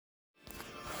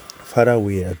Father,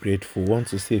 we are grateful. We want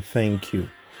to say thank you.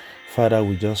 Father,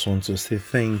 we just want to say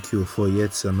thank you for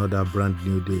yet another brand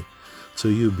new day. To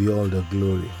you be all the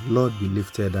glory. Lord, be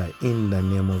lifted high in the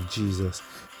name of Jesus.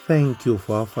 Thank you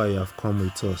for how far you have come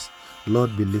with us.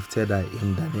 Lord, be lifted high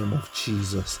in the name of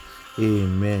Jesus.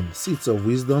 Amen. Seeds of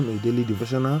Wisdom, a daily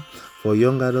devotional for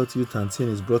young adult, youth, and teen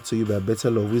is brought to you by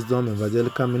Bethel of Wisdom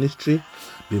Evangelical Ministry.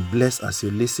 Be blessed as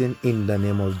you listen in the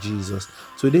name of Jesus.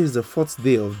 Today is the 4th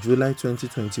day of July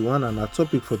 2021, and our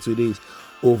topic for today is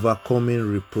overcoming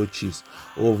reproaches.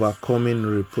 Overcoming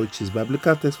reproaches.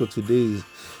 Biblical text for today is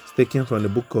taken from the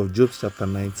book of Job chapter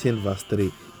 19 verse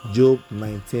 3. Job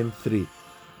 19:3.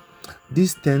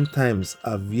 These 10 times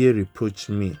have ye reproached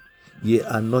me, ye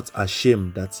are not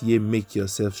ashamed that ye make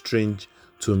yourself strange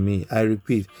to me. I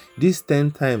repeat, these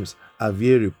 10 times have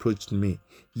ye reproached me,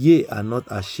 ye are not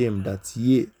ashamed that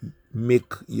ye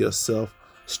make yourself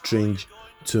strange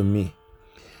to me.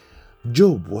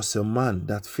 Job was a man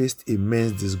that faced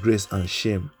immense disgrace and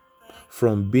shame.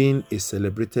 From being a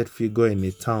celebrated figure in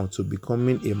a town to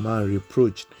becoming a man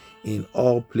reproached in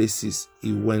all places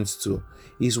he went to.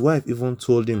 His wife even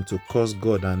told him to curse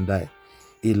God and die.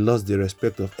 He lost the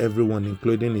respect of everyone,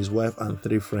 including his wife and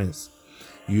 3 friends.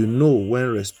 You know, when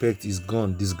respect is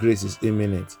gone, disgrace is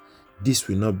imminent. This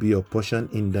will not be your portion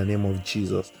in the name of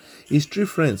Jesus. His 3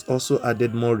 friends also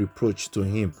added more reproach to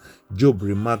him. Job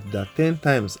remarked that 10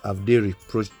 times have they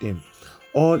reproached him.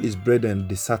 All his brethren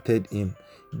deserted him.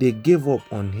 They gave up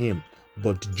on him,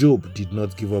 but Job did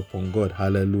not give up on God.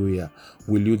 Hallelujah.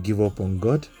 Will you give up on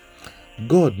God?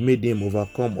 God made him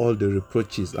overcome all the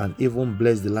reproaches and even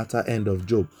bless the latter end of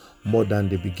Job more than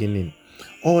the beginning.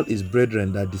 All his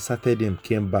brethren that deserted him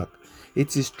came back.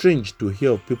 It is strange to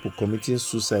hear of people committing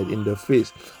suicide in the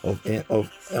face of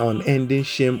unending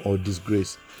shame or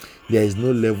disgrace. There is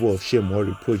no level of shame or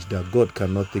reproach that God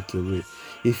cannot take away.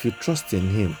 If you trust in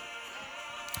him,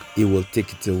 he will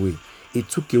take it away. He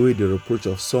took away the reproach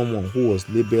of someone who was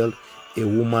labeled a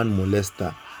woman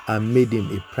molester and made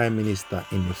him a prime minister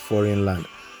in a foreign land.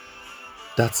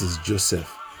 That is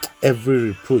Joseph. Every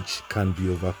reproach can be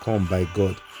overcome by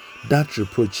God. That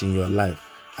reproach in your life,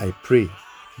 I pray,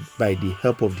 by the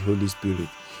help of the Holy Spirit,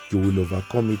 you will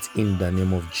overcome it in the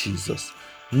name of Jesus.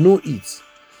 Know it.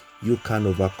 You can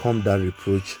overcome that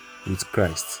reproach with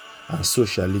Christ, and so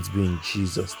shall it be in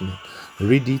Jesus' name.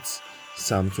 Read it.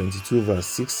 Psalm 22 verse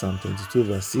 6, Psalm 22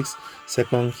 verse 6,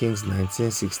 2 Kings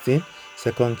 19:16,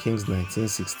 2 Kings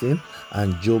 19:16,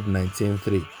 and Job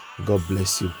 19:3. God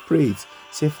bless you. Pray it.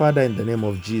 Say, Father, in the name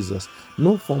of Jesus,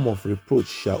 no form of reproach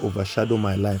shall overshadow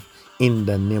my life in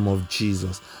the name of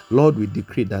Jesus. Lord, we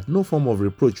decree that no form of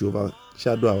reproach will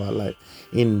overshadow our life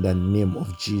in the name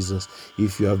of Jesus.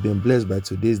 If you have been blessed by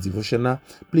today's devotional,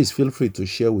 please feel free to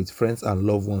share with friends and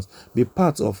loved ones. Be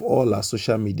part of all our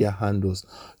social media handles.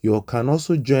 You can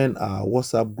also join our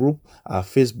WhatsApp group, our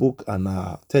Facebook, and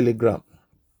our Telegram,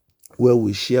 where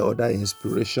we share other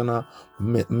inspirational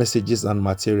messages and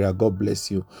material. God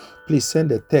bless you. Please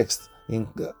send a text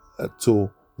to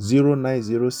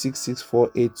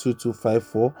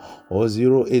 09066482254 or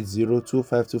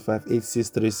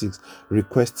 08025258636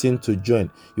 requesting to join.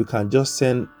 You can just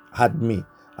send "add me"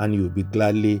 and you'll be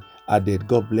gladly added.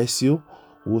 God bless you.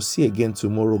 We'll see again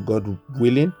tomorrow, God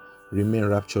willing. Remain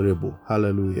rapturable.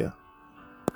 Hallelujah.